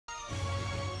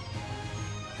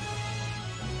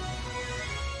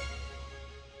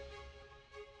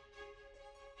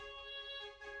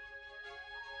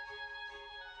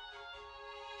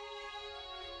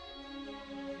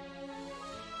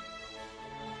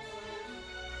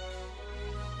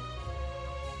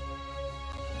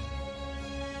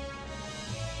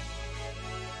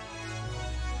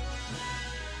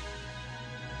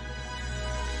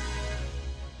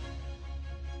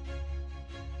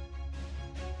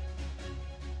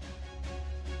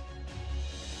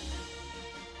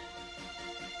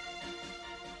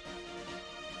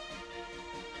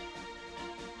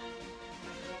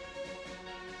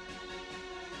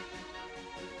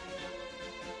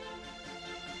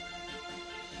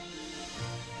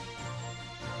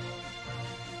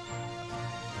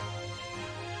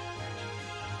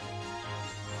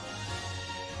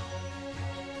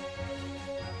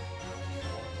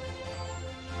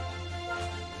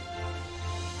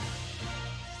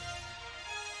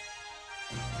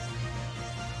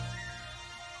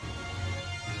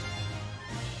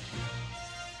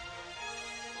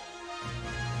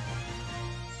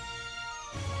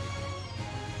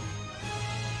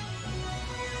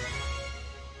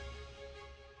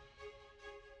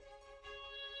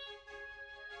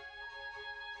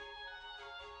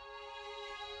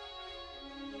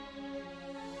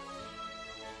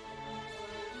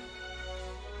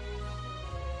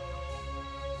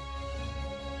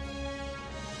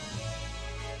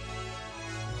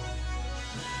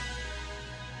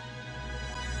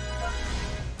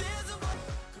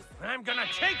I'm gonna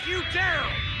take you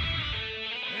down!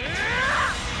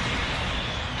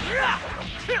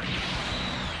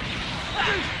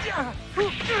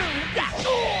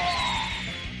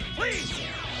 Please,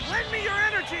 lend me your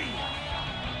energy!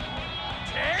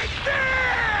 Take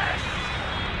this!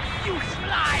 You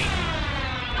slide!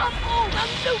 Of all the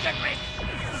ludicrous!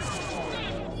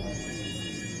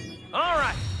 All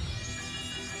right.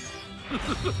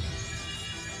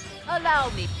 Allow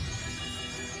me.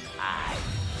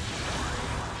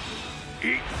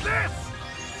 Eat this!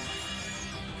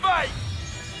 Fight!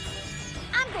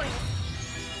 I'm going to...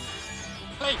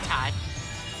 Playtime.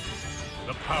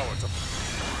 The power to...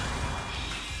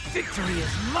 Victory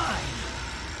is mine!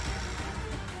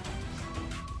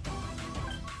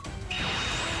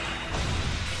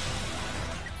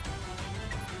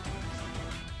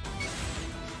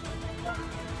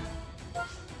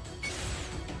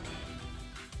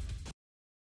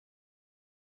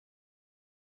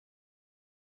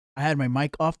 I had my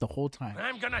mic off the whole time.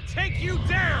 I'm gonna take you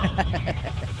down!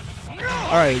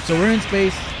 All right, so we're in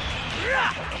space.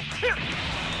 Let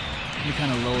me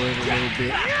kind of lower it a little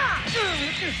bit.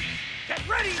 Get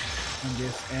ready! On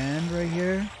this end right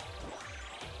here.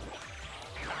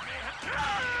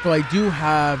 So I do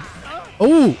have...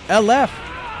 Oh, LF!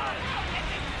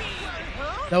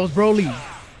 That was Broly. Here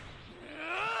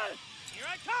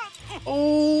I come!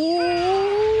 Oh!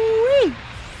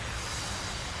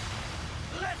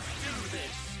 Let's do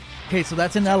this! Okay, so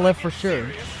that's an LF for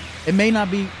sure. It may not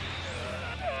be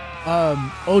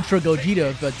Ultra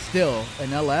Gogeta, but still an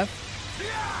LF.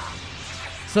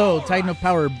 So Titan of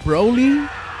Power Broly,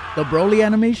 the Broly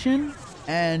animation,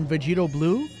 and Vegito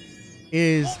Blue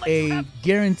is a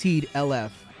guaranteed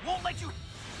LF. Won't let you...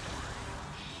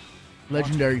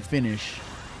 Legendary finish.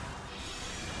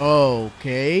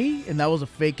 Okay, and that was a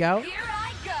fake out. Here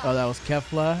I go. Oh, that was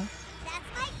Kefla. That's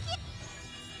my kid.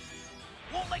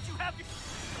 Won't let you have...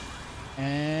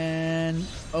 And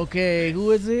okay,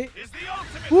 who is it? Is the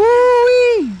ultimate...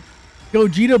 Woo-wee!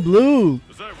 Gogeta Blue,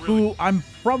 Is that really... who I'm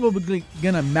probably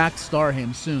gonna max star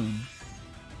him soon.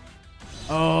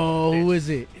 Oh, who is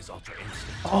it? Is Ultra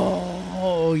Instinct.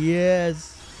 Oh,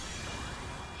 yes.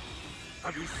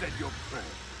 Have you said your prayer?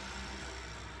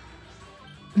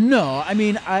 No, I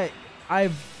mean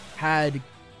I've had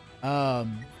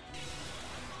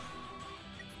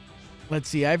let's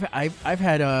see, I've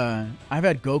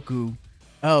had Goku.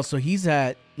 Oh, so he's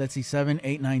at, let's see, 7,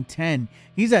 8, 9, 10.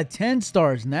 He's at 10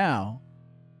 stars now.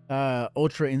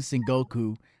 Ultra Instinct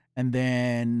Goku. And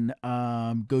then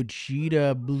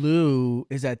Gogeta Blue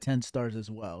is at 10 stars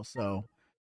as well. So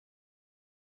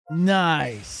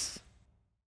nice.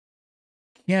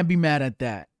 Can't be mad at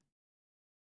that.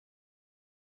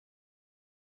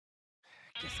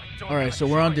 All right, so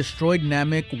we're on Destroyed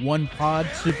Namek 1 Pod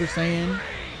Super Saiyan.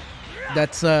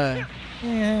 That's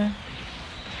yeah.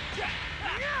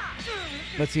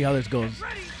 Let's see how this goes.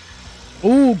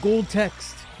 Oh, gold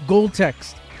text. Gold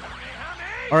text.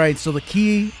 All right, so the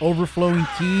key, overflowing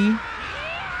key.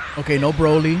 Okay, no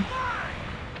Broly.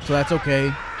 So that's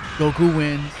okay. Goku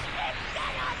wins.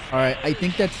 All right, I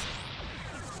think that's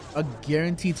a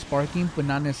guaranteed sparking, but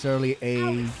not necessarily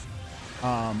a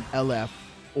LF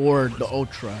or the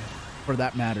Ultra, for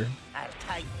that matter.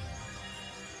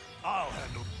 I'll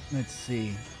handle... Let's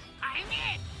see. I'm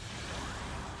in.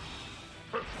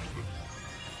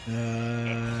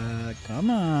 Come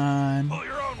on. Pull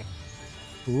your own...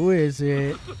 Who is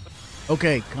it?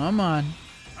 Okay, come on.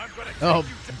 I'm gonna take Oh, you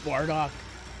to... Bardock.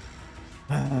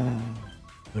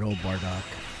 Good old Bardock.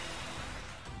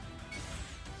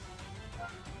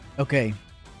 Okay.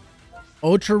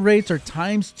 Ultra rates are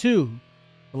 ×2. So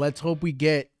let's hope we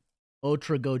get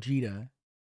Ultra Gogeta.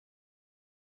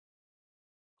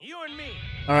 You and me.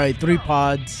 All right, 3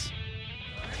 pods.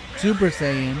 Super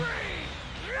Saiyan.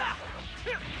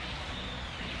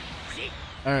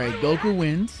 All right, Goku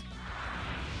wins.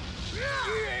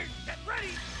 Get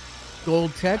ready.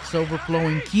 Gold text,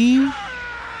 overflowing key.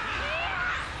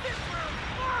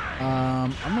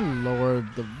 I'm gonna lower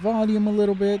the volume a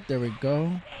little bit. There we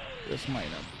go. This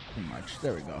might not be too much.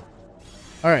 There we go.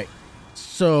 All right,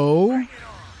 so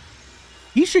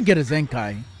he should get a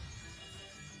Zenkai.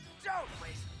 Don't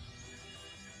waste.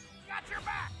 Got your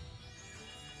back.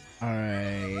 All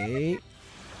right,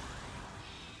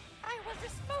 I will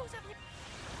dispose of you.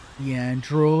 the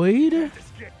android. It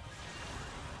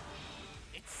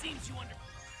seems you under...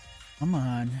 Come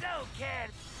on. So, kid.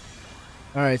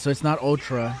 All right, so it's not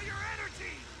Ultra. All your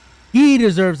energy. He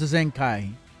deserves a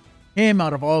Zenkai. Him,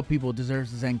 out of all people,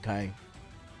 deserves a Zenkai.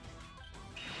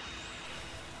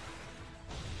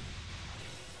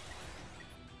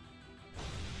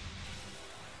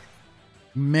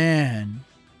 Man.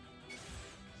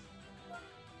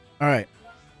 All right.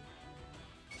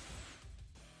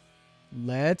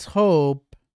 Let's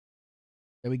hope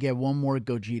that we get one more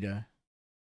Gogeta.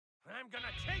 I'm gonna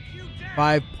take you down.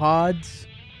 5 pods.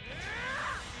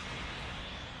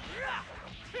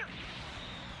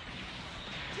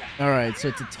 All right, so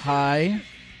it's a tie.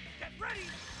 Get ready.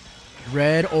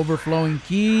 Red overflowing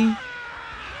key.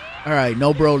 All right,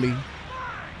 no Broly.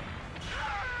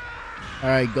 All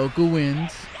right, Goku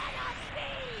wins.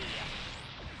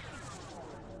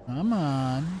 Come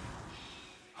on.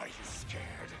 Are you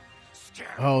scared?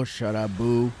 Oh, shut up,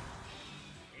 boo.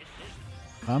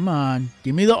 Come on.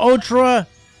 Give me the Ultra.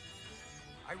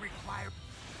 I require.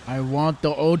 I want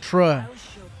the Ultra.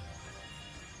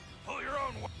 Pull your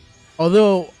own way.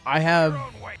 Although I have Your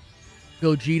own way.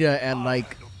 Gogeta at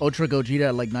like Ultra Gogeta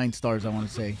at like 9 stars, I want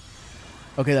to say.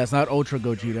 Okay, that's not Ultra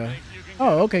Gogeta.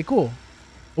 Oh, okay, cool.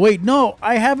 Wait, no,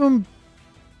 I have him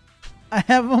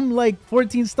like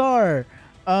 14 star.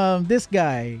 This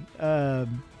guy,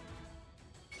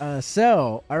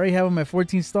 Cell. I already have him at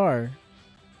 14 star.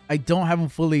 I don't have him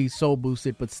fully soul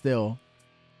boosted, but still.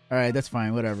 All right, that's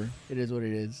fine. Whatever. It is what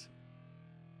it is.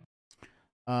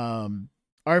 All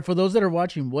right, for those that are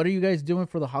watching, what are you guys doing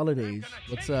for the holidays?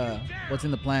 What's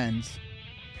in the plans?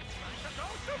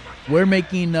 We're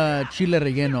making chile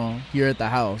relleno here at the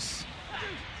house.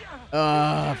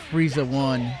 Frieza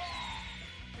won.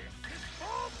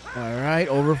 All right,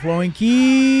 overflowing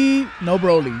key. No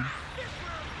Broly.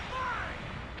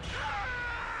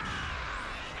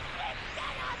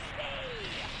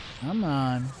 Come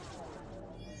on.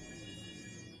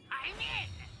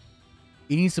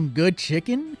 Eating some good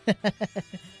chicken?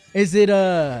 Is it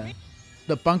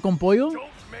the pan con pollo? Don't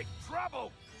make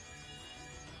trouble.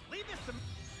 Leave this to me.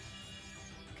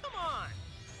 Come on.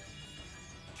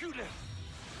 Judah.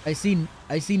 I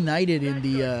see Knighted in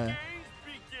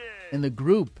the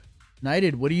group.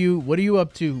 Knighted, what are you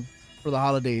up to for the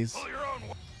holidays? Pull your own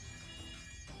way.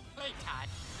 Play, Todd.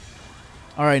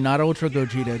 All right, not Ultra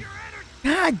Gogeta.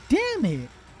 God damn it.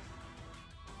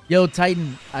 Yo,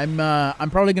 Titan, I'm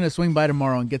probably gonna swing by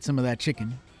tomorrow and get some of that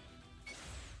chicken.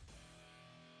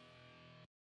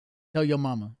 Tell your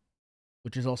mama,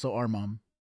 which is also our mom.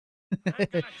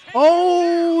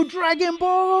 Oh, Dragon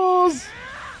Balls!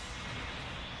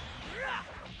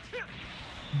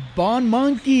 Bon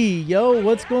Monkey, yo,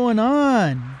 what's going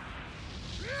on?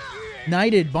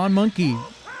 Knighted, Bon Monkey,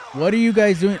 what are you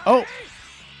guys doing? Oh,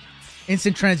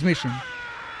 instant transmission.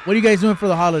 What are you guys doing for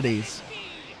the holidays?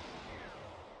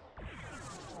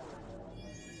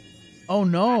 Oh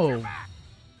no.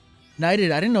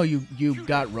 Knighted, I didn't know you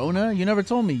got Rona. You never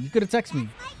told me. You could have texted me.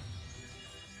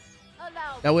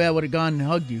 That way I would have gone and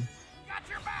hugged you.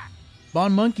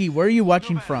 Bon Monkey, where are you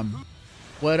watching from?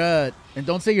 What and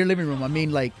don't say your living room. I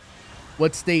mean like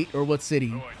what state or what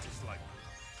city?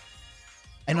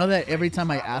 I know that every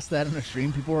time I ask that on a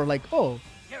stream, people are like, "Oh,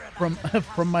 from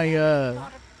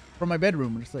my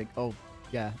bedroom." And it's like, "Oh,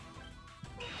 yeah.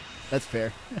 That's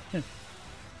fair."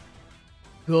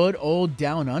 Good old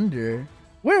Down Under.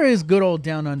 Where is good old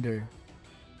Down Under?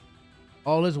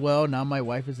 All is well. Now my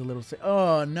wife is a little sick.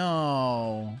 Oh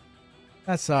no.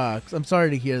 That sucks. I'm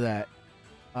sorry to hear that.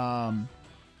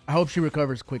 I hope she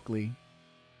recovers quickly.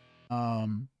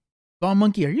 Bon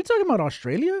Monkey, are you talking about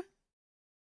Australia?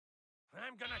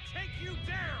 I'm gonna take you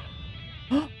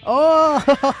down.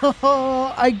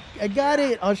 Oh, I got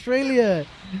it. Australia.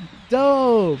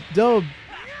 Dope.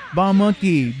 Bon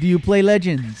Monkey, do you play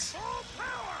Legends?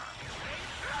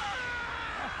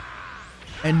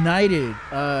 And Knighted,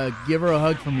 give her a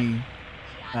hug for me.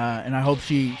 And I hope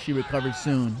she recovers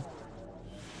soon.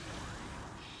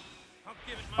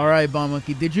 All right, Bon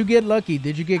Monkey, did you get lucky?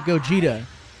 Did you get Gogeta?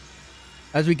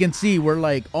 As we can see, we're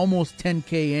like almost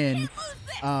 10K in.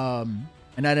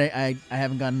 And I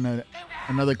haven't gotten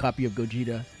another copy of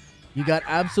Gogeta. You got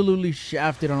absolutely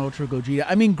shafted on Ultra Gogeta.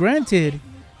 I mean, granted,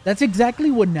 that's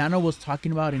exactly what Nano was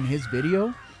talking about in his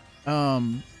video.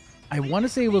 I want to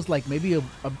say it was like maybe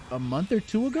a month or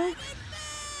two ago.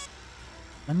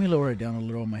 Let me lower it down a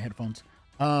little on my headphones.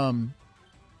 And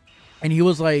he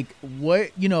was like,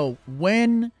 what,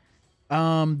 when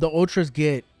the Ultras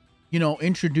get,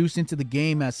 introduced into the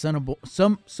game as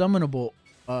summonable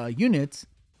units,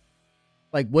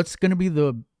 like what's going to be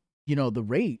the, the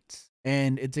rates?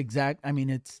 And it's exact. I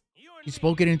mean, he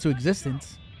spoke it into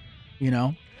existence,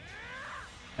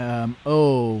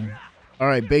 Oh, all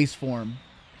right. Base form.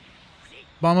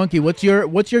 Bon Monkey, what's your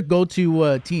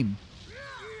go-to team?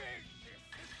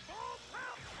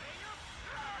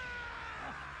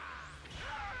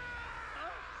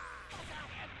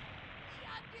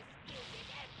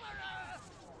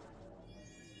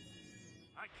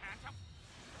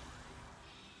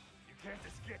 You can't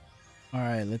escape. All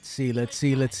right, let's see. Let's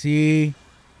see. Let's see.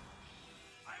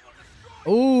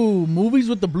 Oh, movies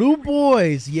with the Blue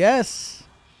Boys. Yes.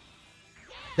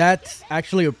 That's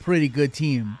actually a pretty good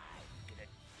team.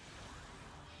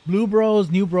 Blue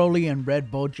Bros, New Broly, and Red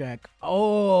Bojack.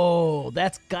 Oh,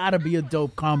 that's gotta be a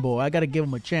dope combo. I gotta give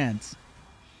him a chance.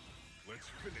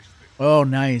 Oh,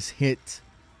 nice hit.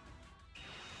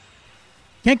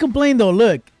 Can't complain though.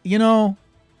 Look, you know,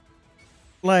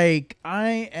 like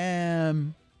I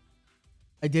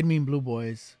did mean Blue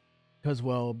Boys, cause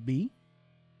well, B.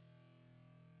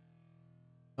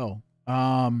 Oh,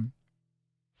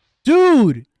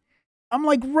 dude, I'm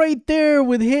like right there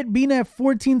with hit being at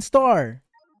 14 star.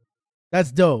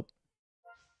 That's dope.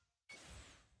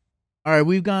 All right,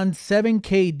 we've gone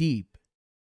 7K deep.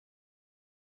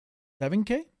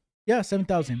 7K? Yeah,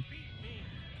 7,000.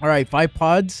 All right, 5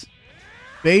 pods.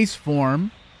 Base form.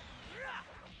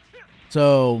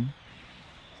 So,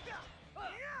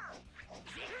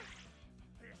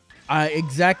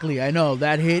 exactly. I know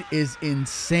that hit is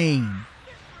insane.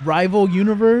 Rival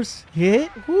universe hit.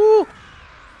 Woo!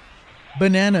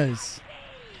 Bananas.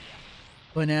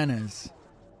 Bananas.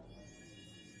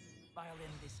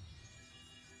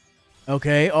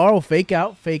 Okay. Oh, fake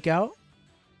out. Fake out.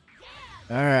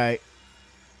 All right.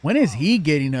 When is he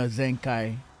getting a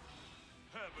Zenkai?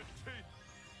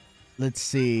 Let's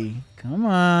see. Come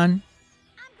on.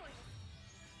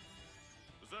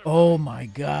 Oh my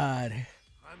god.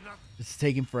 It's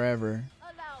taking forever.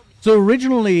 So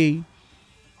originally,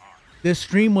 this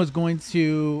stream was going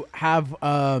to have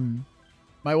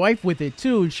my wife with it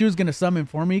too. She was going to summon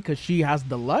for me because she has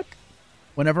the luck.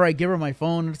 Whenever I give her my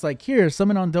phone, it's like, here,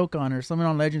 summon on Dokkan or summon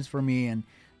on Legends for me. And,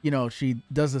 you know, she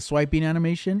does the swiping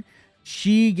animation.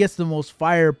 She gets the most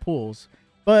fire pulls.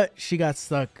 But she got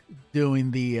stuck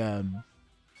doing the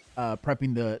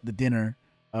prepping the dinner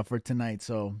for tonight.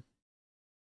 So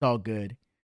it's all good.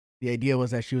 The idea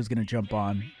was that she was going to jump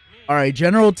on. All right,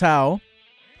 General Tao.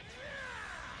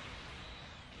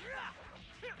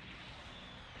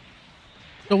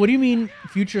 So what do you mean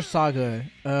Future Saga?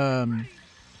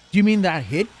 Do you mean that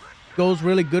hit goes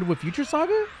really good with Future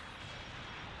Saga?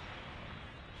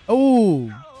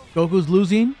 Oh, Goku's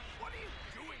losing.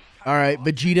 All right,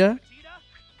 Vegeta.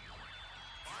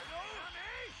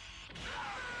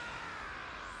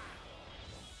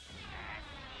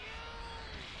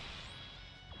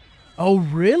 Oh,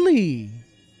 really?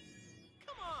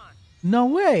 No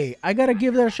way. I got to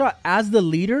give that a shot. As the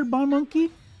leader, Bon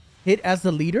Monkey? Hit as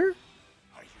the leader?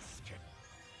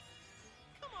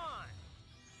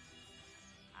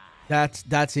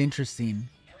 That's interesting.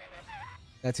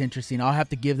 That's interesting. I'll have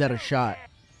to give that a shot.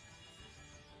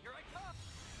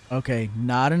 Okay,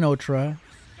 not an Ultra.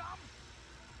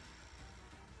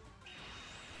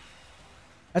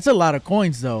 That's a lot of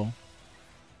coins, though.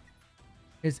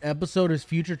 His episode is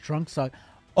Future Trunks Saga.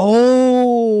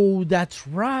 Oh, that's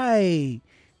right.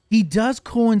 He does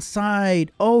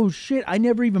coincide. Oh, shit. I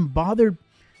never even bothered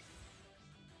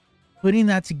putting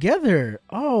that together.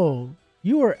 Oh,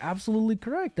 you are absolutely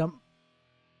correct.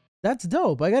 That's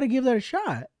dope. I got to give that a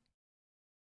shot.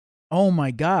 Oh,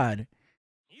 my God.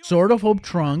 Sword of Hope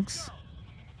Trunks.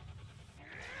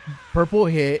 Purple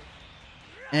hit.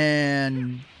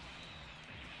 And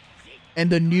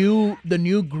the new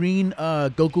green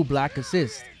Goku Black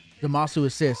assist. Zamasu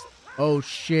assist. Oh,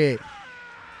 shit.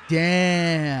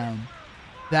 Damn.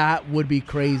 That would be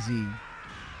crazy.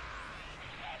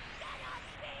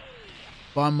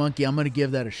 Bon Monkey, I'm going to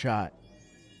give that a shot.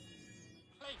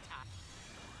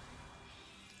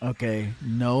 Okay.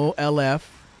 No LF.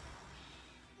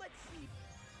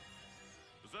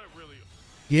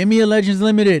 Give me a Legends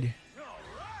Limited.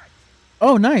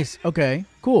 Oh, nice. Okay.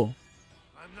 Cool.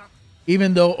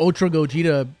 Even though Ultra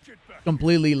Gogeta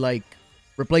completely, like,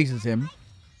 replaces him.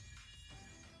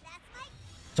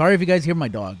 Sorry if you guys hear my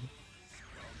dog.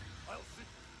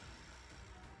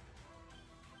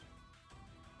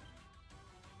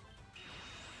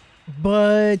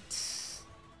 But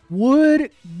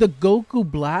would the Goku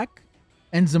Black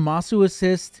and Zamasu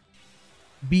assist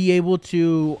be able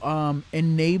to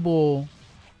enable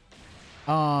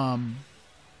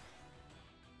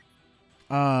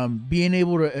being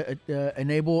able to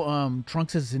enable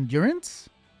Trunks' endurance?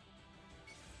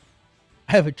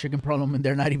 I have a chicken problem and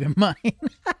they're not even mine.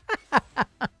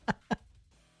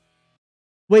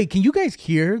 Wait, can you guys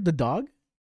hear the dog?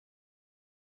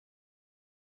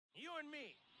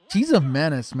 She's a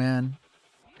menace, man.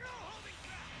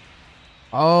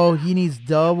 Oh, he needs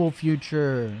double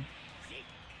Future.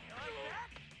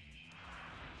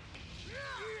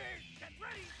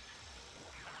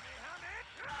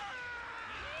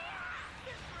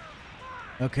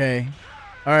 Okay.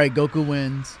 All right, Goku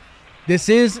wins. This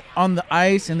is on the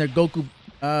ice, and they're Goku,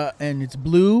 and it's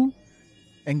blue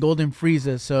and golden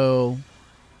Frieza. So,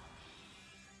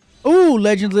 ooh,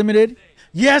 Legends Limited.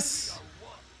 Yes,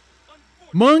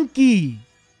 Monkey.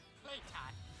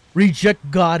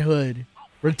 Reject godhood.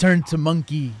 Return to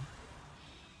Monkey.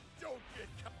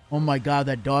 Oh my god,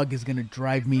 that dog is gonna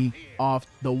drive me off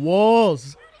the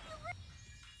walls.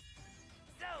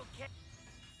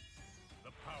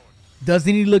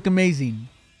 Doesn't he look amazing?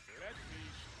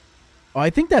 Oh, I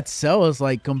think that Cell is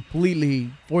like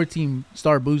completely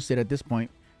 14-star boosted at this point.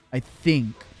 I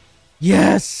think.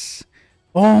 Yes.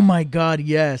 Oh my god,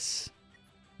 yes.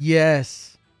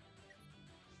 Yes.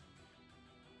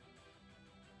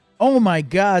 Oh my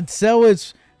god, Cell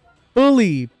is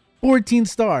fully 14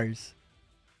 stars.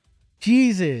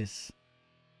 Jesus.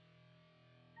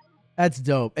 That's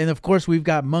dope. And of course, we've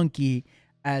got Monkey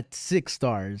at 6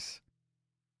 stars.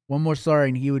 One more star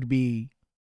and he would be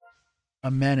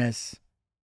a menace.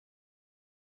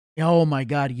 Oh my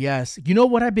god, yes. You know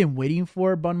what I've been waiting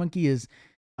for, Bun Monkey, is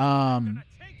the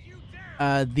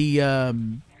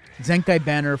Zenkai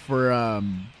banner for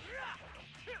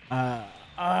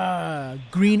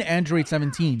Green Android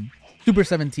 17. Super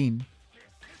 17.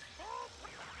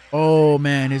 Oh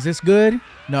man, is this good?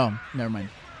 No, never mind.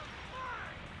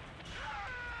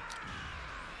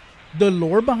 The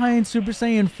lore behind Super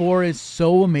Saiyan 4 is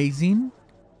so amazing.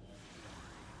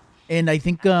 And I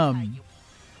think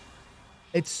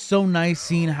it's so nice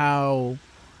seeing how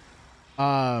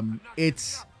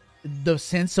it's the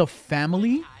sense of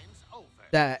family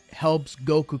that helps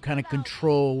Goku kind of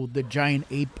control the giant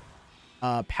ape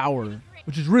power,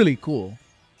 which is really cool.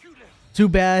 Too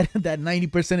bad that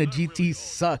 90% of GT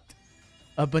sucked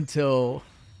up until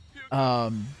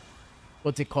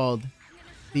what's it called?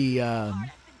 The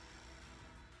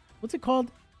what's it called?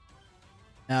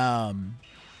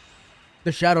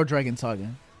 The Shadow Dragon Saga.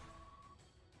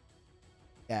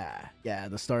 Yeah,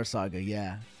 the Star Saga,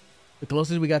 yeah. The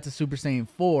closest we got to Super Saiyan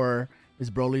 4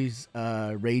 is Broly's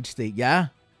Rage State, yeah?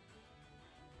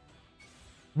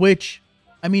 Which,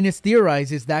 I mean, it's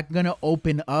theorized, is that going to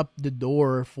open up the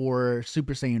door for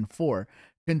Super Saiyan 4?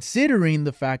 Considering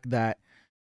the fact that,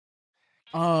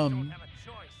 sorry,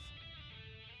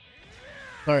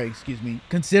 excuse me.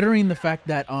 Considering the fact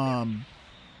that,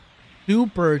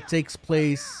 Super takes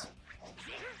place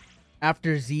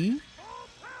after Z.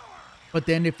 But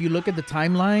then if you look at the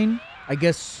timeline, I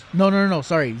guess, no,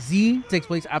 sorry. Z takes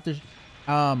place after,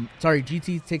 sorry,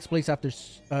 GT takes place after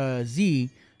Z,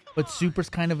 but Super's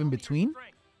kind of in between.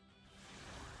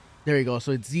 There you go.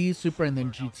 So it's Z, Super, and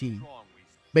then GT,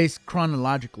 based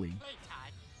chronologically.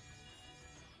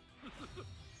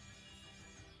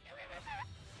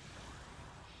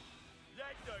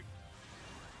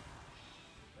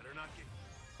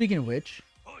 Speaking of which,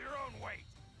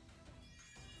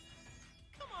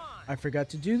 I forgot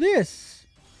to do this.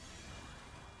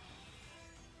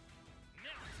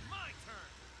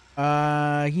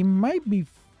 He might be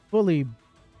fully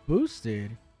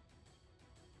boosted.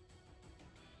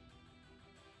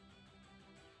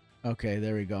 Okay,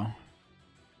 there we go.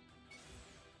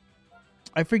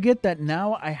 I forget that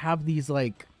now I have these,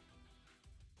 like,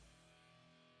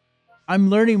 I'm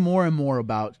learning more and more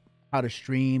about how to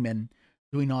stream and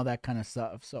doing all that kind of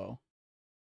stuff, so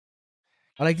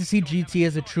I like to see GT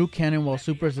as a true canon while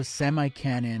Super is a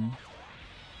semi-canon,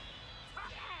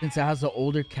 since it has the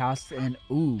older cast and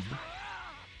Oob.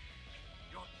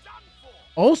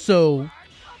 Also,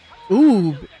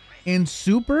 Oob in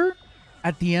Super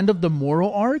at the end of the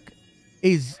Moro arc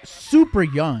is super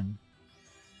young.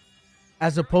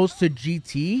 As opposed to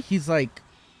GT, he's like,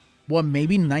 what,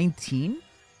 maybe 19?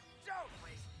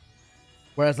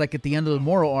 Whereas like at the end of the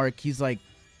Moro arc, he's like,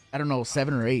 I don't know,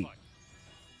 7 or 8.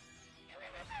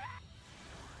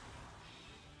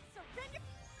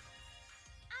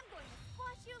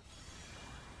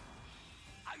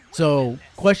 So,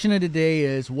 question of the day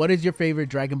is, what is your favorite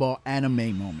Dragon Ball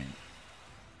anime moment?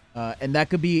 And that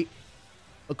could be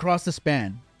across the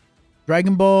span.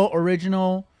 Dragon Ball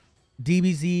Original,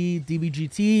 DBZ,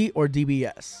 DBGT, or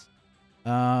DBS.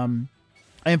 And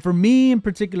for me in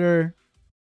particular,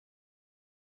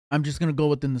 I'm just going to go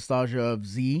with the nostalgia of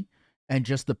Z and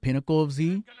just the pinnacle of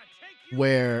Z.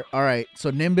 Where, alright,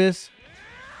 so Nimbus,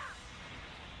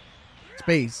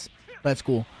 Space, that's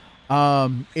cool.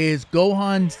 Is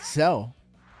Gohan Cell.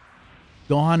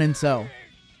 Gohan and Cell.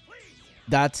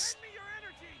 That's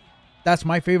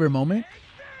my favorite moment.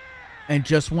 And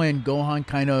just when Gohan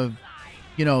kind of,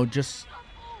 you know, just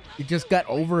got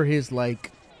over his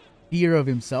like fear of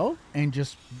himself and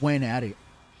just went at it.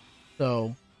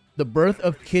 So the birth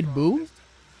of Kid Buu.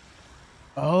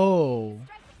 Oh.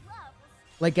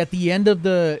 Like at the end of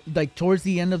the, like towards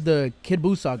the end of the Kid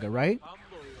Buu saga, right?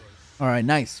 All right,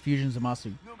 nice. Fusion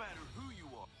Zamasu.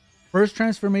 First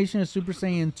transformation is Super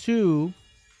Saiyan 2,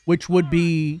 which would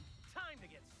be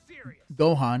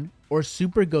Gohan or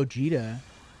Super Gogeta.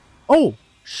 Oh,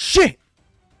 shit.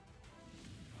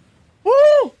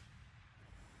 Woo!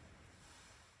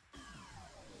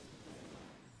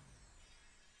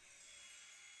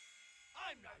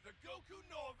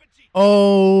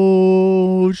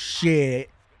 Oh, shit.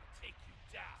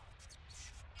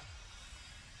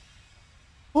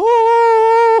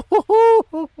 Oh,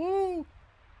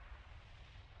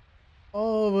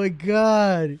 oh my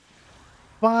God.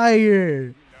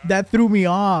 Fire. That threw me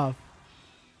off.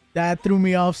 That threw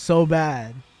me off so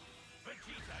bad.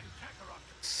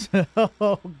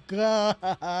 Oh,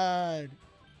 God.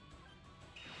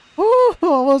 Oh,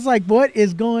 I was like, what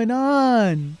is going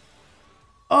on?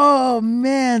 Oh,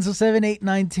 man. So 7, 8,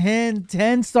 9, 10.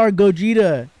 10-star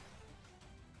Gogeta.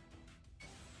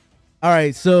 All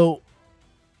right. So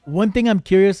one thing I'm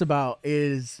curious about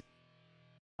is,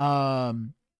 so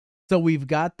we've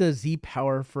got the Z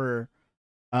power for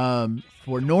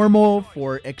normal,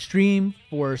 for extreme,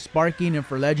 for sparking, and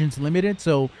for Legends Limited.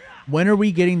 So when are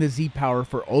we getting the Z power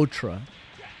for Ultra?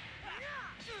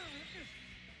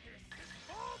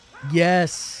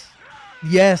 Yes,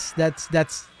 yes, that's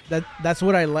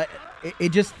what I like.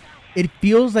 It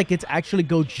feels like it's actually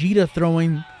Gogeta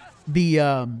throwing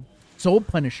the Soul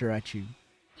Punisher at you.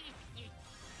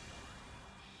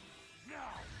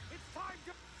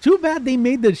 Too bad they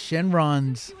made the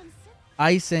Shenrons,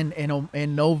 Ice and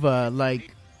Nova,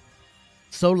 like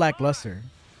so lackluster.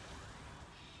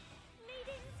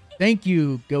 Thank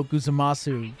you, Goku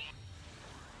Zamasu.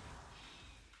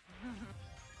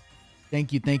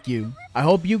 Thank you. I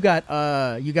hope you got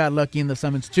lucky in the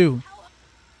summons too.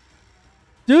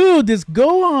 Dude, this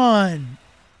Gohan.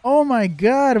 Oh my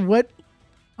God, what?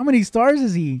 How many stars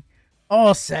is he?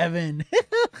 Oh, 7.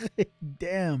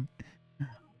 Damn.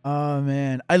 Oh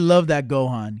man, I love that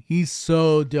Gohan. He's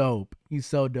so dope. He's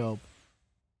so dope.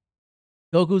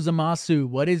 Goku Zamasu,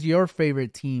 what is your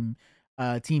favorite team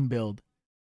build?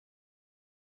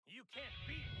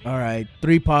 All right,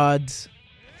 3 pods,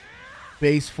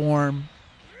 base form.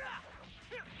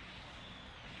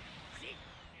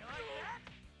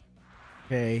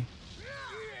 Okay.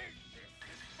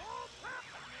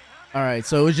 All right,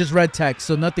 so it was just red text,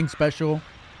 so nothing special.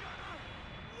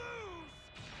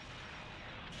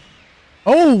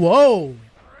 Oh, whoa.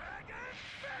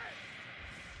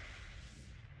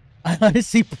 I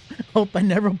honestly hope I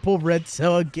never pull Red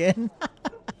Cell again.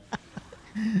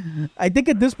 I think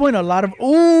at this point, a lot of...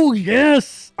 Oh,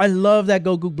 yes. I love that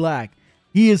Goku Black.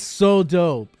 He is so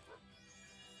dope.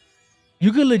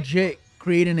 You could legit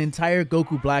create an entire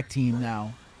Goku Black team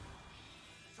now.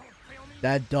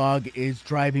 That dog is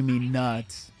driving me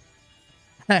nuts.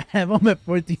 I have him at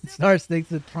 14 stars thanks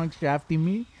to Trunk shafting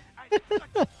me.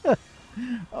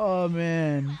 Oh,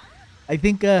 man. I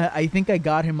think I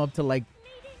got him up to like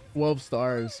 12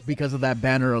 stars because of that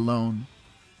banner alone.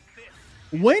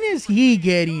 When is he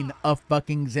getting a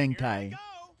fucking Zenkai?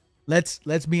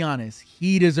 Let's be honest.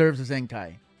 He deserves a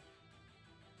Zenkai.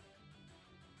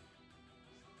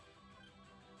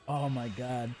 Oh my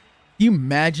God. Can you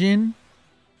imagine?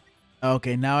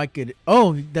 Okay, now I could...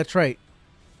 Oh, that's right.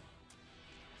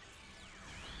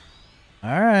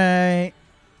 All right.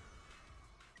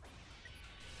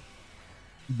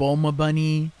 Bulma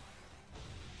Bunny.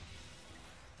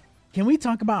 Can we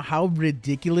talk about how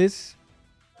ridiculous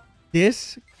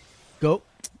this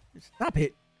Stop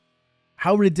it.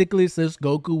 How ridiculous this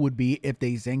Goku would be if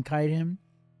they Zenkai'd him.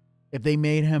 If they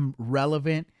made him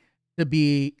relevant to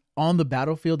be on the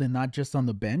battlefield and not just on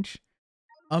the bench.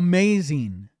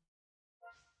 Amazing.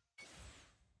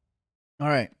 All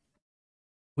right.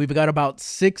 We've got about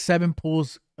 6, 7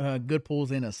 pulls, good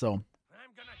pulls in us. So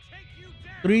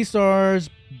 3 stars,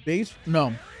 base,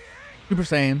 no, Super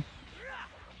Saiyan.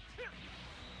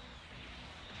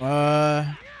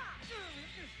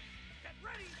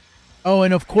 Oh,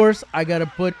 and of course, I gotta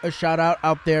put a shout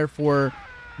out there for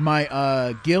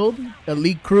my guild,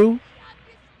 Elite Crew.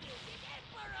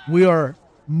 We are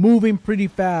moving pretty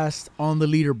fast on the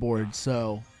leaderboard,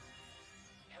 so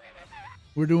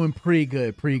we're doing pretty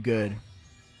good,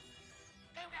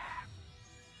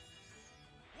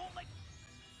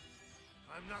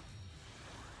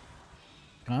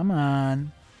 Come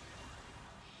on.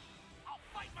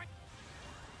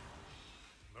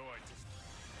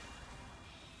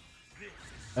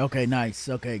 Okay, nice.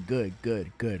 Okay, good.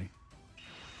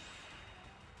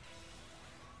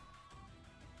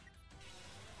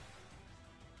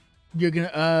 You're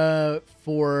gonna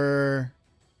for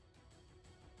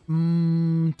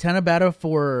Tanabata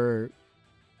for...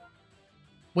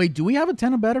 Wait, do we have a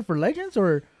Tanabata for Legends,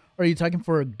 or are you talking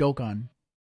for Dokkan? I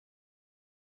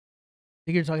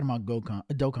think you're talking about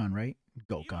Dokkan, right?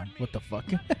 Dokkan. What the fuck?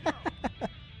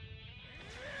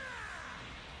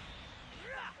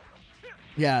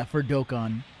 Yeah, for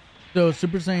Dokkan. So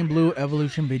Super Saiyan Blue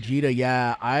Evolution Vegeta.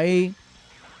 Yeah, I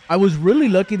was really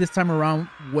lucky this time around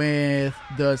with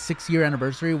the 6-year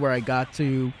anniversary where I got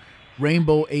to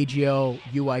Rainbow AGL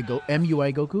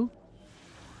MUI Goku.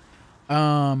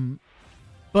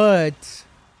 But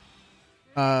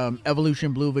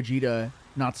Evolution Blue Vegeta,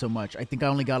 not so much. I think I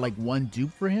only got like one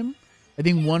dupe for him. I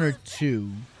think one or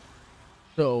two.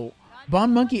 So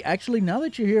Bond Monkey, actually, now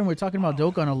that you're here and we're talking about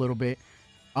Dokkan a little bit,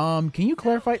 can you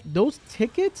clarify those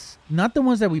tickets? Not the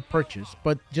ones that we purchased,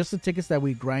 but just the tickets that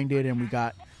we grinded and we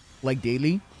got like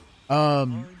daily.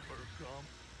 The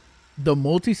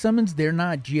multi summons, they're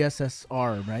not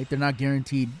GSSR, right? They're not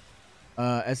guaranteed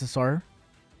SSR.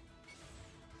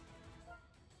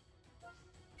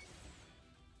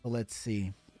 So let's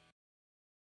see.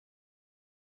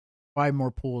 5 more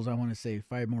pulls, I want to say.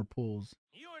 5 more pulls.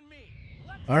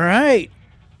 All right.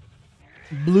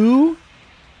 Blue,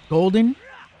 golden,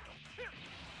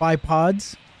 5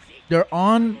 pods. They're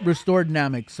on restored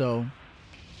Namek, so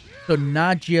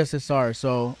not GSSR.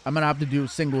 So I'm gonna have to do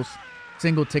single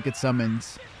ticket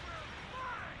summons.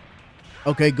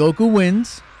 Okay, Goku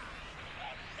wins.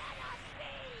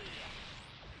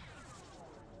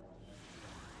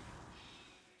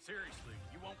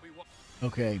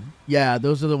 Okay, yeah,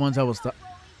 those are the ones I was.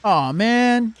 Oh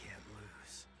man,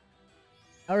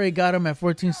 I already got him at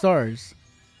 14 stars.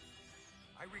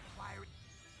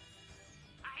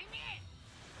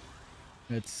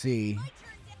 Let's see.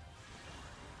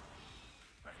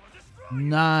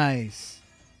 Nice.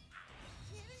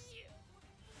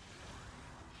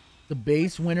 The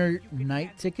base winner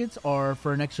night tickets are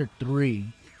for an extra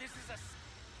 3.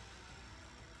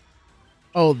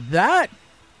 Oh,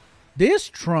 this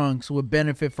Trunks would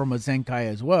benefit from a Zenkai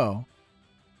as well.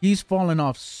 He's fallen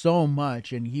off so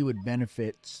much and he would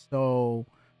benefit so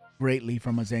greatly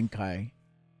from a Zenkai.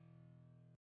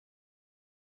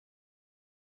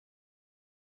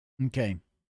 Okay.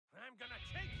 I'm gonna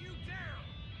take you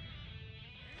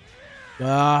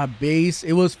down. Base.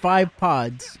 It was 5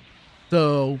 pods.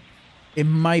 So it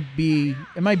might be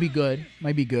good.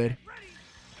 Might be good.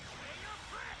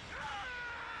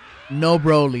 No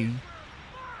Broly.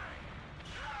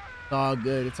 It's all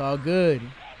good. It's all good.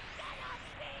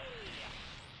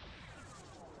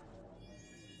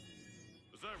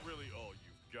 Is that really all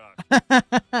you've got?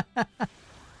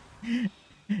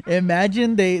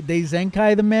 Imagine they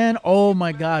Zenkai the man. Oh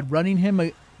my god, running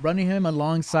him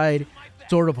alongside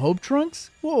Sword of Hope Trunks.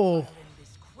 Whoa.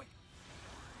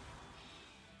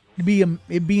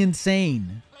 It'd be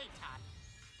insane.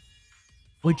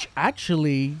 Which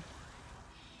actually,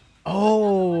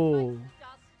 oh,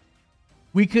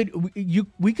 we could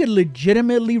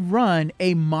legitimately run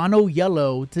a mono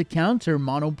yellow to counter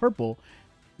mono purple.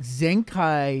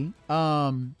 Zenkai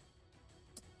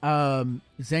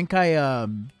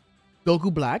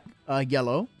Goku Black,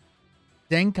 yellow.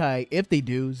 Zenkai, if they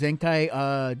do,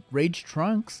 Zenkai Rage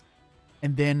Trunks.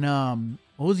 And then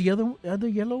what was the other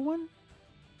yellow one?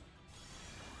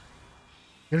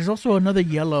 There's also another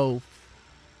yellow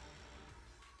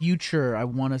future, I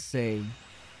want to say.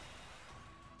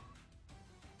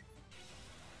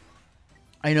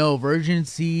 I know Version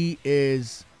C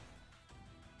is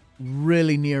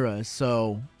really near us,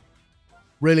 so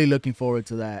really looking forward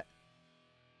to that.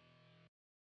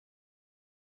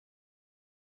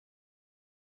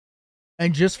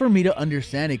 And just for me to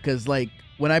understand it, because like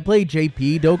when I play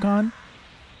JP Dokkan,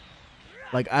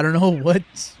 like I don't know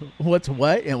what's what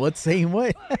and what's saying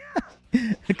what,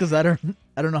 because I don't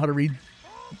know how to read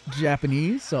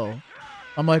Japanese, so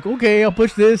I'm like, okay, I'll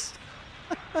push this.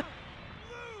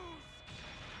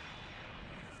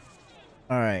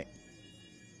 All right.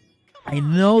 I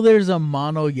know there's a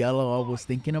mono yellow I was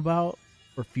thinking about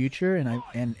for future, and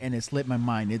it slipped my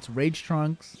mind. It's Rage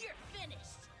Trunks.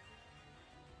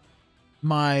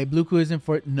 My Bluku isn't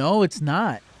for... No, it's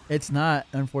not. It's not,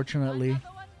 unfortunately.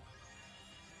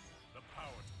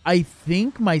 I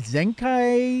think my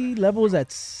Zenkai level is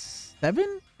at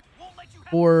 7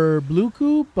 for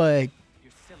Bluku, but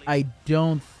I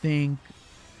don't think...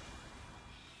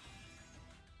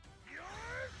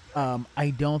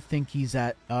 I don't think he's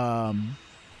at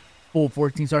full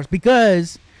 14 stars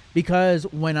because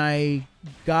when I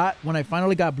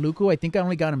finally got Bluku, I think I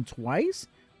only got him twice.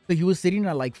 So he was sitting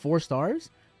at like 4 stars.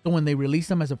 So when they released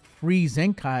him as a free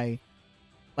Zenkai,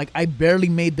 like I barely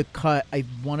made the cut. I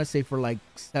want to say for like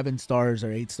 7 stars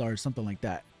or 8 stars, something like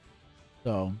that.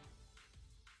 So,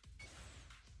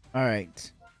 all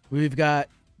right. We've got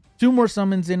 2 more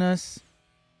summons in us,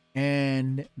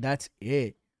 and that's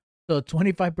it. So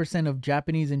 25% of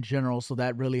Japanese in general, so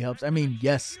that really helps. I mean,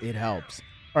 yes, it helps.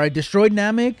 All right, destroyed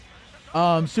Namek,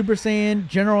 Super Saiyan,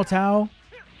 General Tao.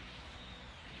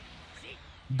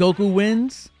 Goku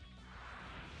wins.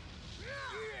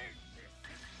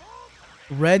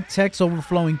 Red text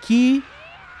overflowing ki.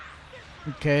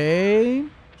 Okay.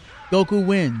 Goku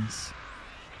wins.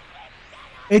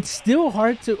 It's still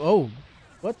hard to... Oh,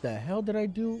 what the hell did I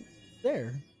do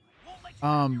there?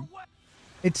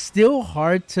 It's still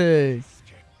hard to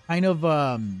kind of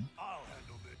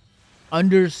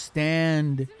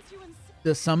understand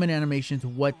the summon animations,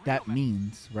 what that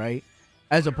means, right?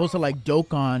 As opposed to like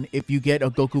Dokkan, if you get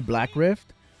a Goku Black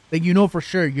Rift, then you know for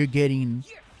sure you're getting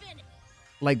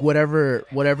like whatever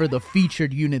the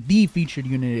featured unit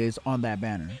is on that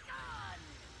banner.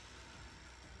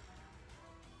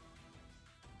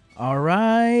 All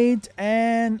right,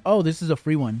 and oh, this is a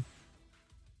free one.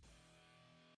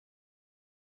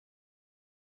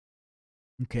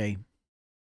 Okay.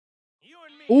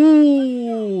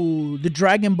 Ooh, the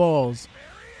Dragon Balls.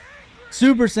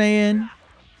 Super Saiyan.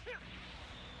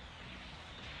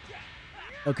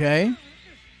 Okay.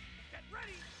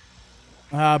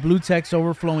 Blue text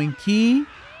overflowing ki.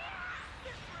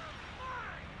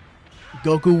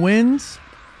 Goku wins.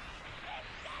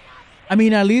 I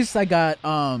mean, at least I got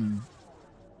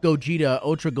Gogeta,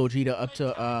 Ultra Gogeta up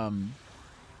to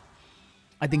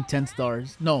I think 10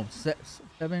 stars. No,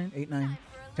 7, 8, 9,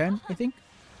 10, I think.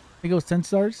 I think it was 10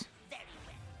 stars.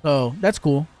 So that's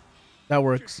cool. That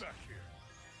works.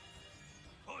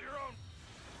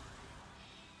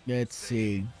 Let's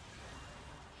see.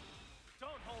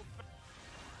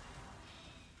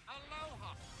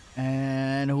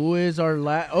 And who is our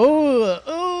last? Oh,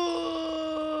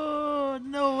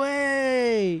 no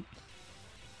way.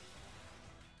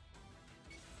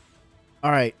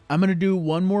 All right, I'm going to do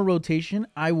one more rotation.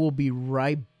 I will be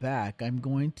right back. I'm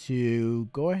going to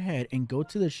go ahead and go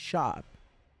to the shop.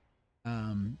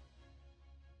 And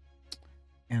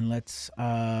let's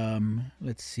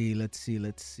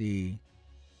see.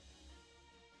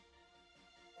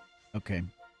 Okay.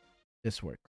 This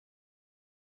works.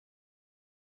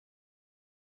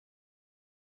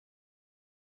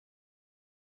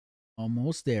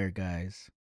 Almost there, guys.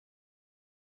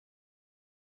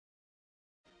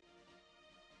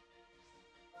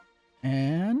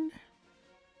 And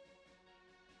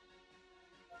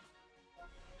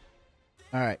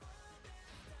all right,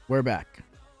 we're back.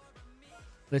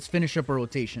 Let's finish up a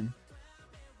rotation.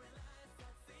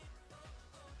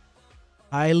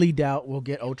 Highly doubt we'll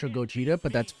get Ultra Gogeta,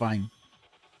 but that's fine.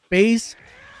 Base,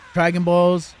 Dragon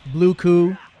Balls, Blue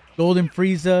Ku, Golden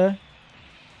Frieza.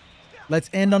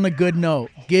 Let's end on a good note.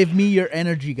 Give me your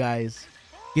energy, guys.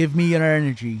 Give me your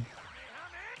energy.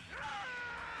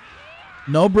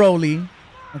 No Broly.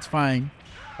 That's fine.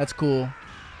 That's cool.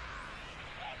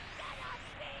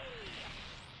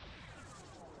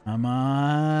 Come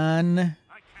on.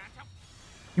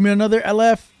 Give me another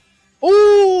LF.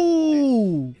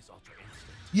 Ooh!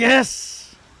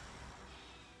 Yes!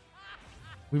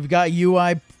 We've got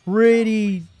UI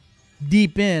pretty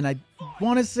deep in. I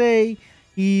want to say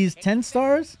he's 10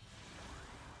 stars.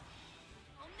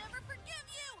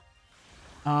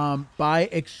 Buy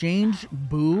exchange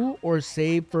Boo or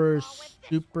save for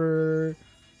Super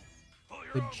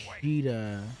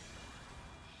Vegeta.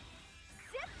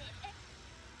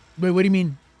 Wait, what do you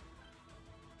mean?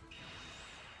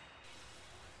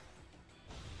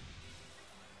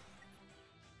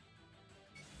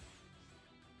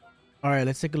 All right,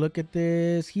 let's take a look at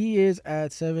this. He is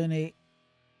at 7, 8,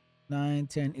 9,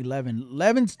 10, 11.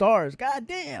 11 stars. God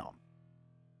damn.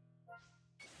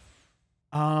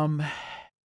 I'm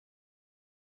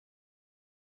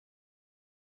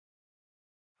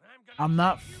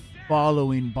not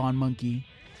following Bond Monkey.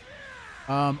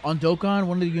 On Dokkan,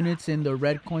 one of the units in the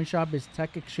red coin shop is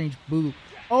Tech Exchange Boo.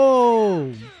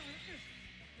 Oh!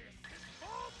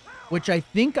 Which I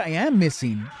think I am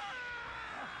missing.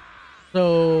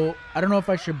 So, I don't know if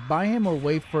I should buy him or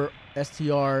wait for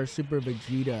STR Super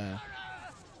Vegeta.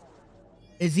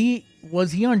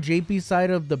 Was he on JP's side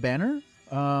of the banner?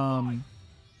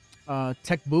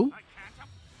 Tech Boo?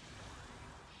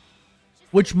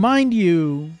 Which, mind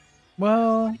you,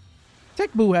 well,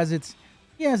 Tech Boo has his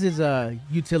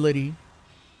utility.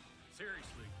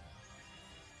 Seriously.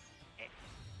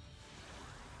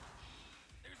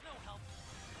 There's no help.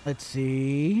 Let's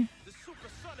see. The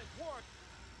supersonic warp.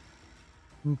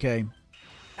 Okay.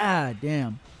 Ah,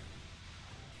 damn.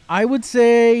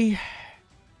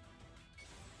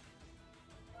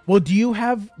 Well, do you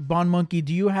have Bon Monkey?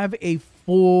 Do you have a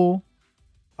full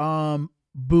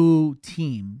Boo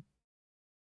team?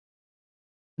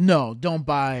 No, don't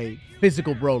buy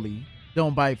physical Broly.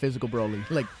 Don't buy physical Broly.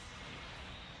 Like,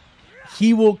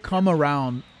 he will come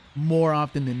around more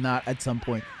often than not at some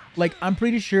point. Like, I'm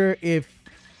pretty sure if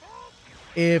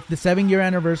the 7-year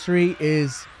anniversary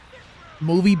is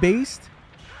movie based,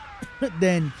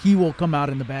 then he will come out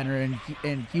in the banner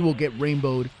and he will get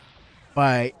rainbowed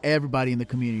by everybody in the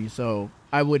community. So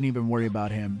I wouldn't even worry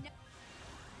about him.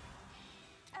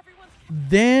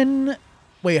 Then,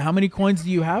 wait, how many coins do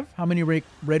you have? How many red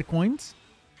coins?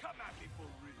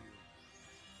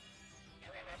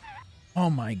 Oh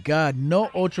my god, no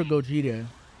Ultra Gogeta.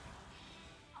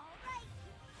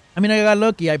 I mean, I got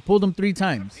lucky. I pulled him 3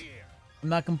 times. I'm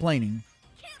not complaining.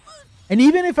 And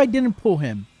even if I didn't pull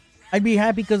him, I'd be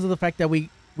happy because of the fact that we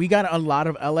got a lot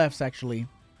of LFs actually.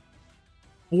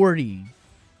 40.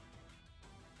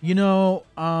 You know,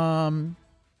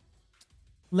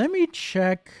 let me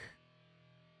check.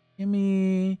 Give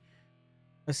me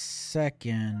a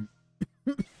second.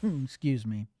 Excuse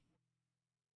me.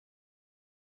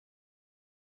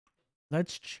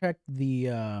 Let's check the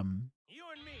You and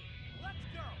me. Let's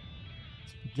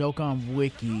go. Dokkan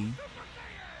Wiki.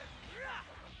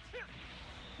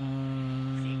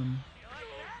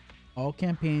 All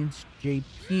campaigns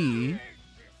JP.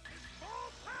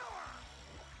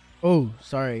 Oh,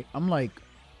 sorry. I'm like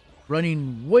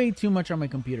running way too much on my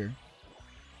computer.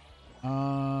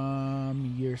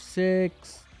 Year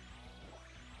 6.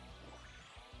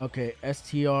 Okay,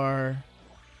 STR.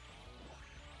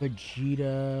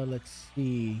 Vegeta. Let's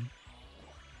see.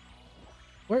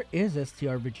 Where is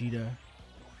STR Vegeta?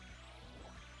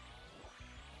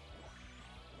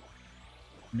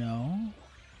 No.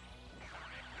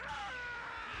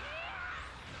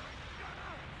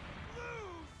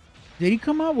 Did he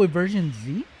come out with version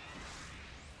Z?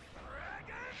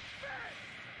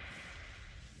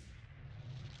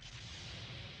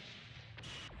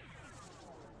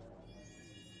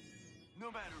 No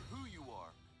matter who you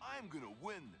are, I'm gonna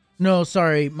win this. No,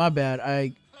 sorry, my bad.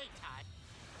 I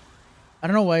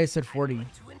don't know why I said 40.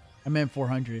 I meant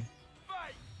 400. Here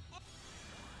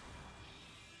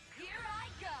I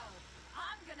go.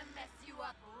 I'm gonna mess you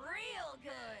up real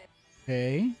good.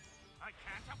 Okay. I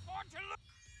can't afford to lose.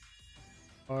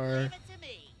 Our Give it to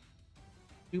me.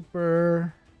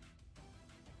 Super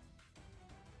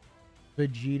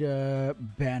Vegeta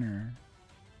banner.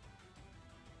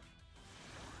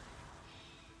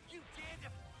 You dare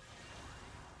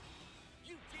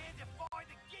defy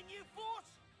the Ginyu Force?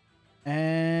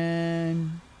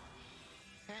 And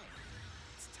Hey,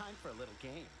 it's time for a little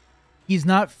game. he's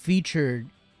not featured.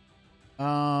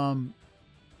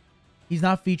 He's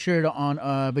not featured on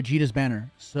Vegeta's banner.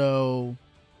 So,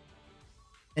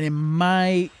 and it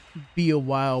might be a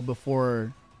while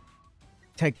before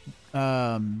Tech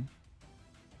Boo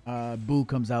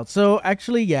comes out. So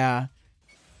actually, yeah,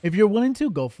 if you're willing to,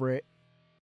 go for it.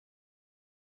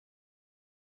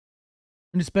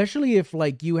 And especially if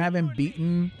like you haven't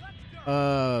beaten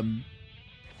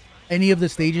any of the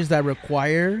stages that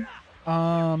require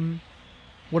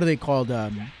what are they called,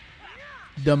 the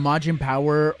Majin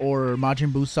Power or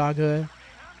Majin Buu Saga,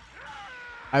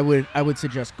 I would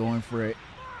suggest going for it.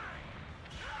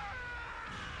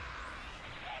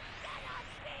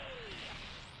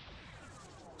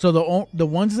 So the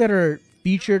ones that are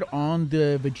featured on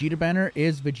the Vegeta banner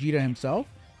is Vegeta himself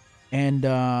and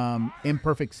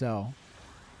Imperfect Cell.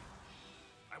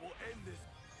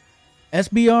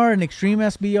 SBR and Extreme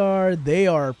SBR, they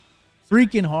are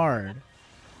freaking hard.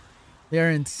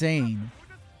 They're insane.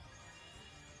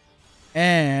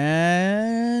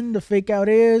 And the fake out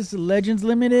is Legends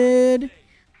Limited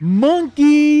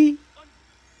Monkey.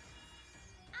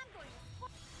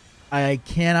 I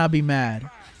cannot be mad.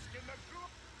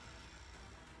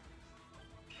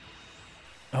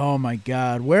 Oh my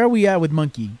god. Where are we at with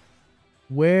Monkey?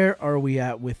 Where are we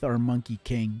at with our Monkey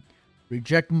King?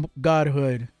 Reject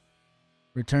godhood.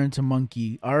 Return to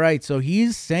Monkey. All right, so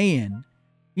he's saying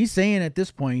at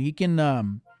this point he can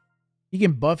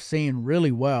buff Saiyan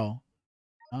really well.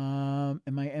 And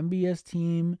my MBS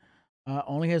team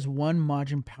only has 1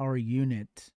 Majin Power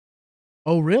unit.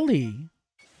 Oh, really?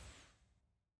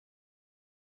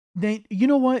 Then you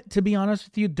know what? To be honest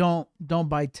with you, don't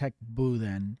buy Tech Boo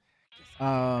then.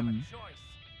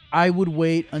 I would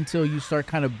wait until you start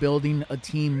kind of building a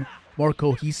team more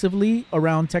cohesively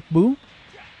around Tech Boo.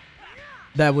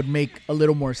 That would make a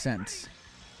little more sense.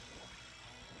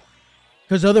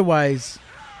 Because otherwise,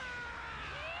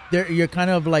 you're kind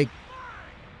of like,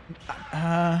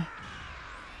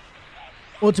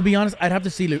 well, to be honest, I'd have to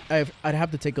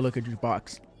take a look at your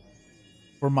box.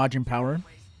 for Majin Power.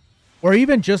 Or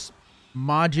even just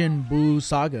Majin Buu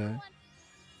Saga.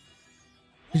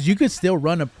 Because you could still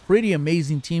run a pretty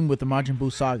amazing team with the Majin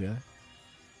Buu Saga.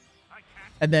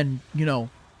 And then, you know,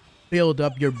 build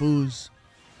up your Boos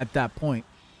at that point.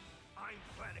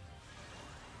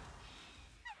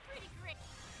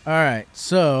 Alright,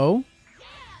 so...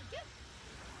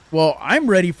 Well, I'm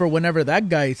ready for whenever that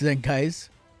guy is then, guys.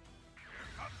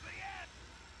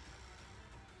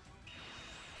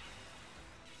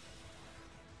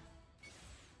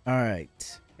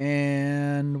 Alright.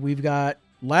 And we've got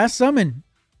last summon.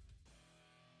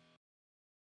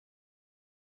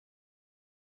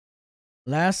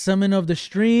 Last summon of the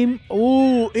stream.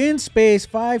 Oh, in space,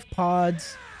 5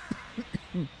 pods.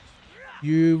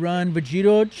 You run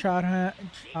Vegito Chadhan.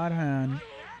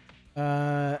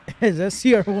 Is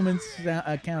that CR Woman's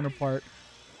counterpart?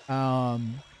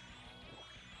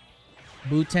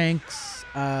 Bootanks,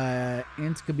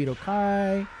 Inskabito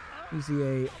Kai,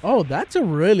 ECA. Oh, that's a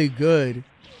really good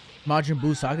Majin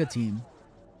Buu Saga team.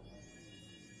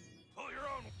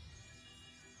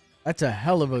 That's a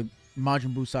hell of a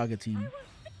Majin Buu Saga team.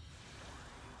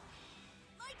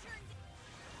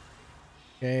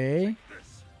 Okay.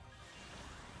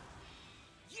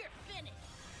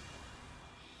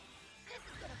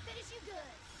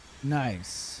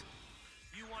 Nice.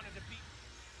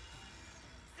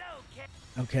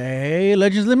 Okay,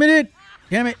 Legends Limited.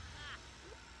 Damn it.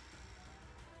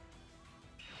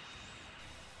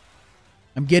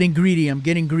 I'm getting greedy. I'm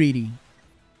getting greedy.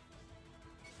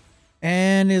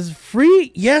 And is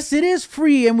free? Yes, it is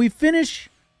free. And we finish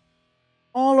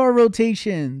all our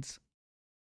rotations.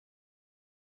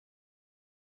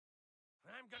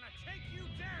 I'm gonna take you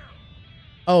down.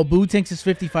 Oh, Boo Tanks is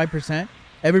 55%.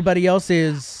 Everybody else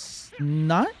is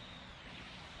not?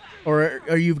 Or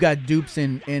you've got dupes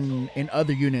in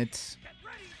other units.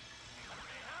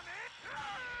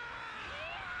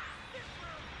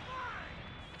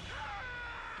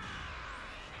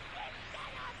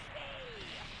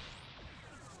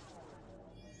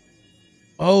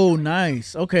 Oh,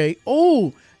 nice. Okay.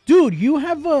 Oh, dude, you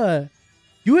have a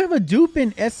dupe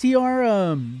in SCR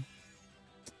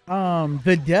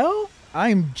Videl?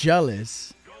 I'm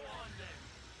jealous.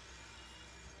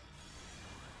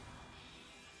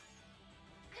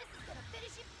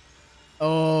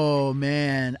 Oh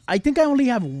man, I think I only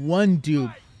have one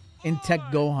dupe in Tech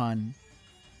Gohan.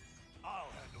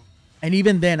 And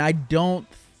even then, I don't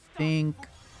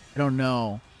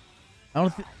know. I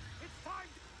don't think,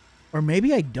 or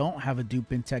maybe I don't have a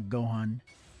dupe in Tech Gohan.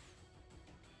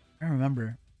 I don't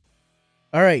remember.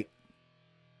 All right.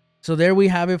 So there we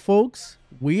have it, folks.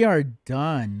 We are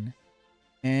done.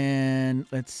 And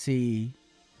let's see.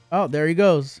 Oh, there he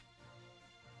goes.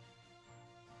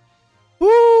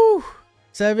 Woo!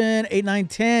 7, 8, 9,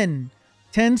 10.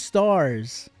 10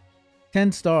 stars.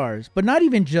 10 stars. But not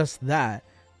even just that.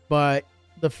 But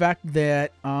the fact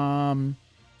that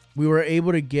we were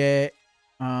able to get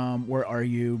where are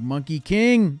you? Monkey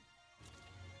King.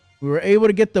 We were able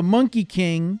to get the Monkey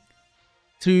King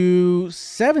to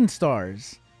 7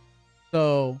 stars.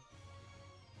 So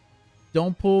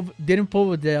didn't pull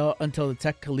Videl until the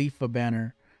Tech Khalifa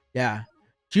banner. Yeah.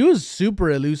 She was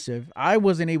super elusive. I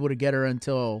wasn't able to get her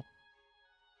until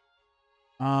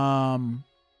I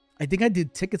think I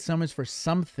did ticket summons for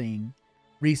something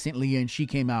recently and she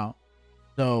came out.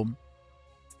 So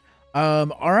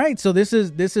all right, so this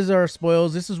is our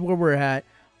spoils. This is where we're at.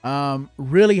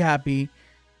 Really happy.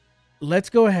 Let's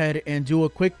go ahead and do a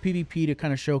quick PvP to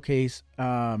kind of showcase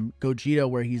Gogeta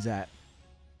where he's at.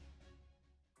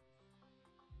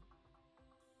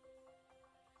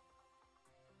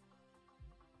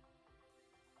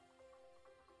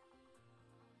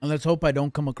 And let's hope I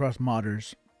don't come across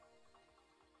modders.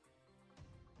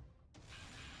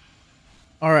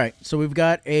 All right, so we've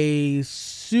got a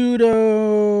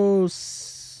pseudo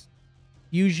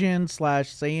fusion /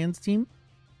 Saiyans team.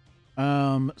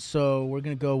 So we're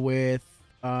gonna go with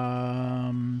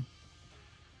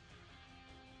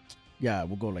yeah,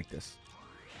 we'll go like this.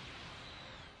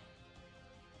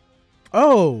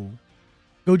 Oh,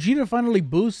 Gogeta finally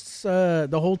boosts the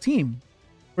whole team.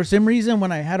 For some reason,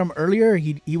 when I had him earlier,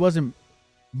 he wasn't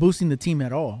boosting the team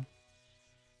at all.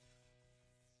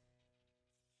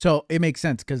 So it makes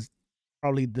sense because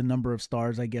probably the number of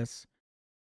stars, I guess.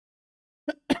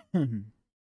 All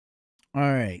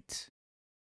right.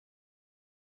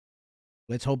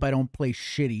 Let's hope I don't play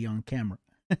shitty on camera.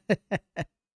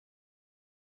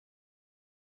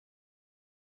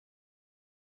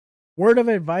 Word of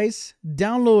advice,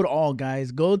 download all,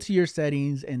 guys. Go to your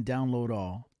settings and download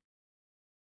all.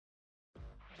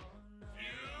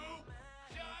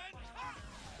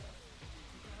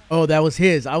 Oh, that was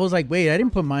his. I was like, wait, I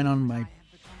didn't put mine on my. I have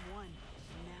become one.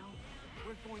 Now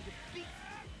we're going to beat.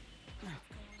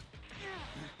 Here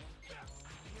it comes.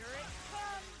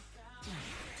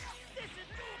 This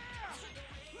is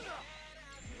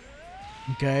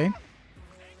Okay.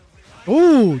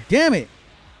 Ooh, damn it.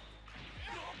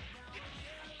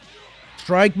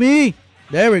 Strike me.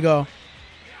 There we go.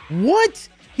 What?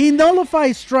 He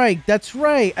nullifies strike. That's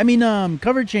right. I mean,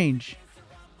 cover change.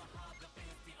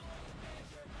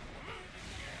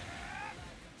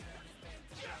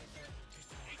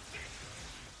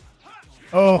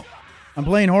 Oh, I'm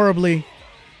playing horribly.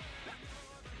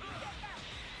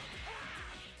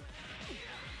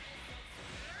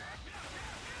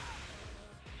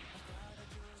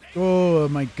 Oh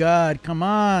my God. Come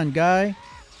on, guy.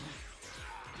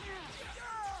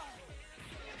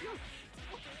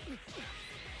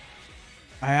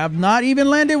 I have not even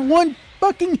landed one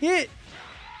fucking hit.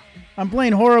 I'm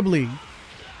playing horribly.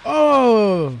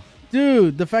 Oh,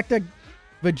 dude. The fact that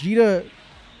Vegito,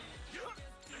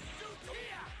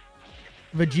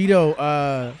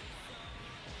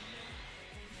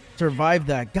 survived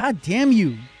that. God damn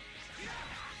you.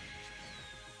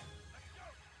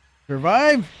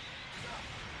 Survive.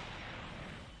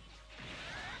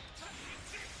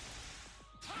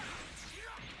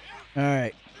 All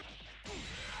right.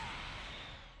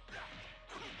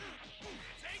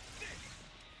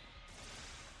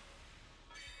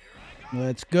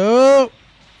 Let's go.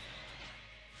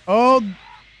 Oh,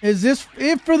 is this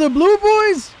it for the Blue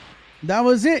Boys? That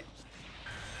was it.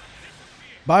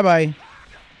 Bye-bye.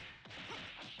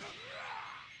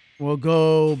 We'll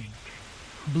go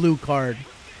blue card.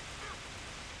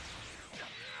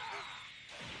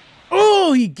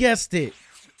 Oh, he guessed it.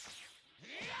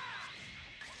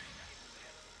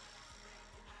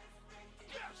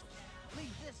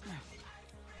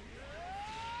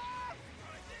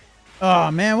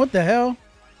 Oh, man, what the hell?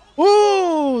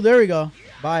 Ooh, there we go.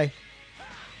 Bye.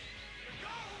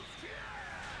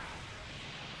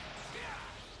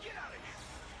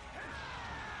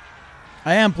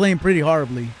 I am playing pretty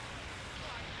horribly.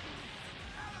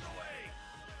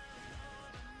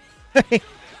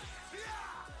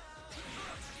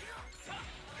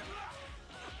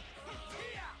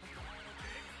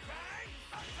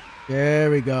 There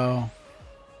we go.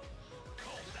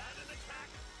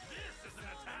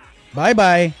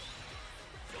 Bye-bye.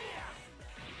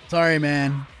 Sorry,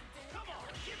 man.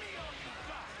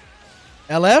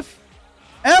 LF?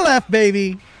 LF,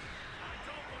 baby.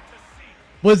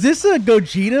 Was this a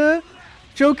Gogeta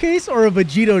showcase or a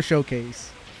Vegito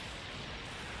showcase?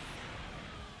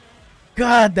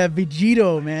 God, that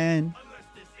Vegito, man.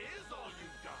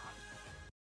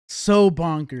 So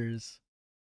bonkers.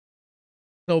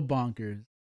 So bonkers.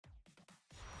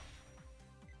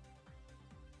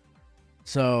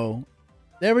 So,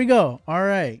 there we go. All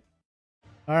right.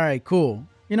 All right, cool.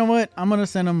 You know what? I'm going to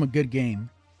send him a good game.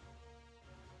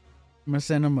 I'm going to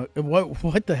send him a...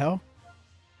 What the hell?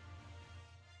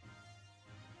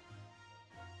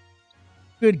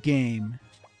 Good game.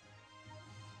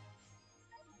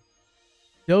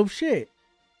 Dope shit.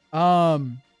 So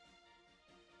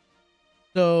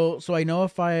I know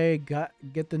if I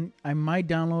I might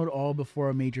download all before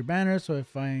a major banner. So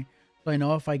I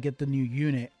know if I get the new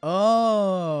unit.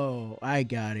 Oh, I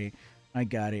got it.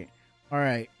 All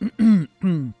right.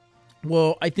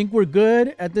 Well, I think we're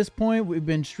good at this point. We've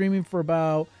been streaming for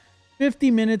about 50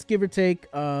 minutes, give or take.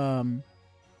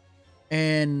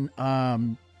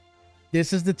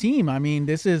 This is the team. I mean,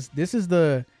 this is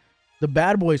the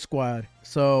bad boy squad.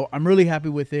 So I'm really happy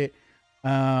with it.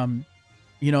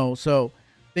 So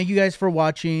thank you guys for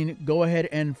watching. Go ahead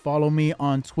and follow me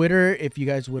on Twitter if you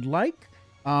guys would like.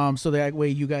 So that way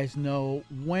you guys know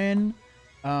when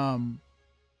I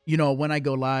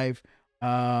go live.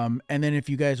 And then if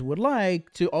you guys would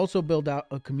like to also build out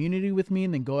a community with me,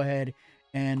 and then go ahead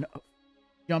and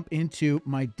jump into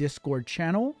my Discord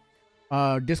channel,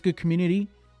 Discord community,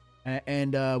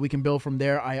 and we can build from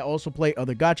there. I also play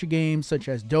other gacha games such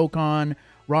as Dokkan,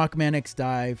 Rockman X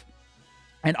Dive,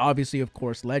 and obviously, of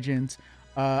course, Legends.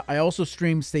 I also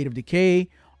stream State of Decay.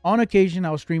 On occasion,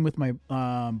 I'll stream with my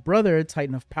brother,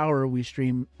 Titan of Power. We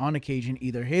stream on occasion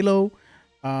either Halo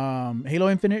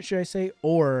Infinite, should I say,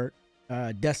 or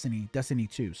Destiny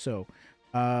 2. So,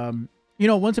 once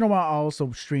in a while, I'll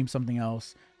also stream something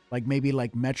else, like maybe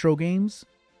like Metro games,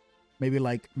 maybe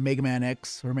like Mega Man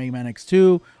X or Mega Man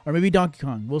X2, or maybe Donkey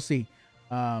Kong. We'll see.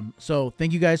 So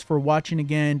thank you guys for watching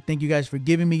again. Thank you guys for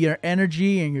giving me your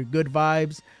energy and your good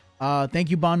vibes.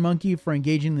 Thank you, Bond Monkey, for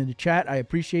engaging in the chat. I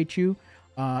appreciate you.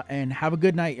 And have a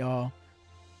good night, y'all.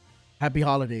 Happy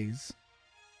holidays.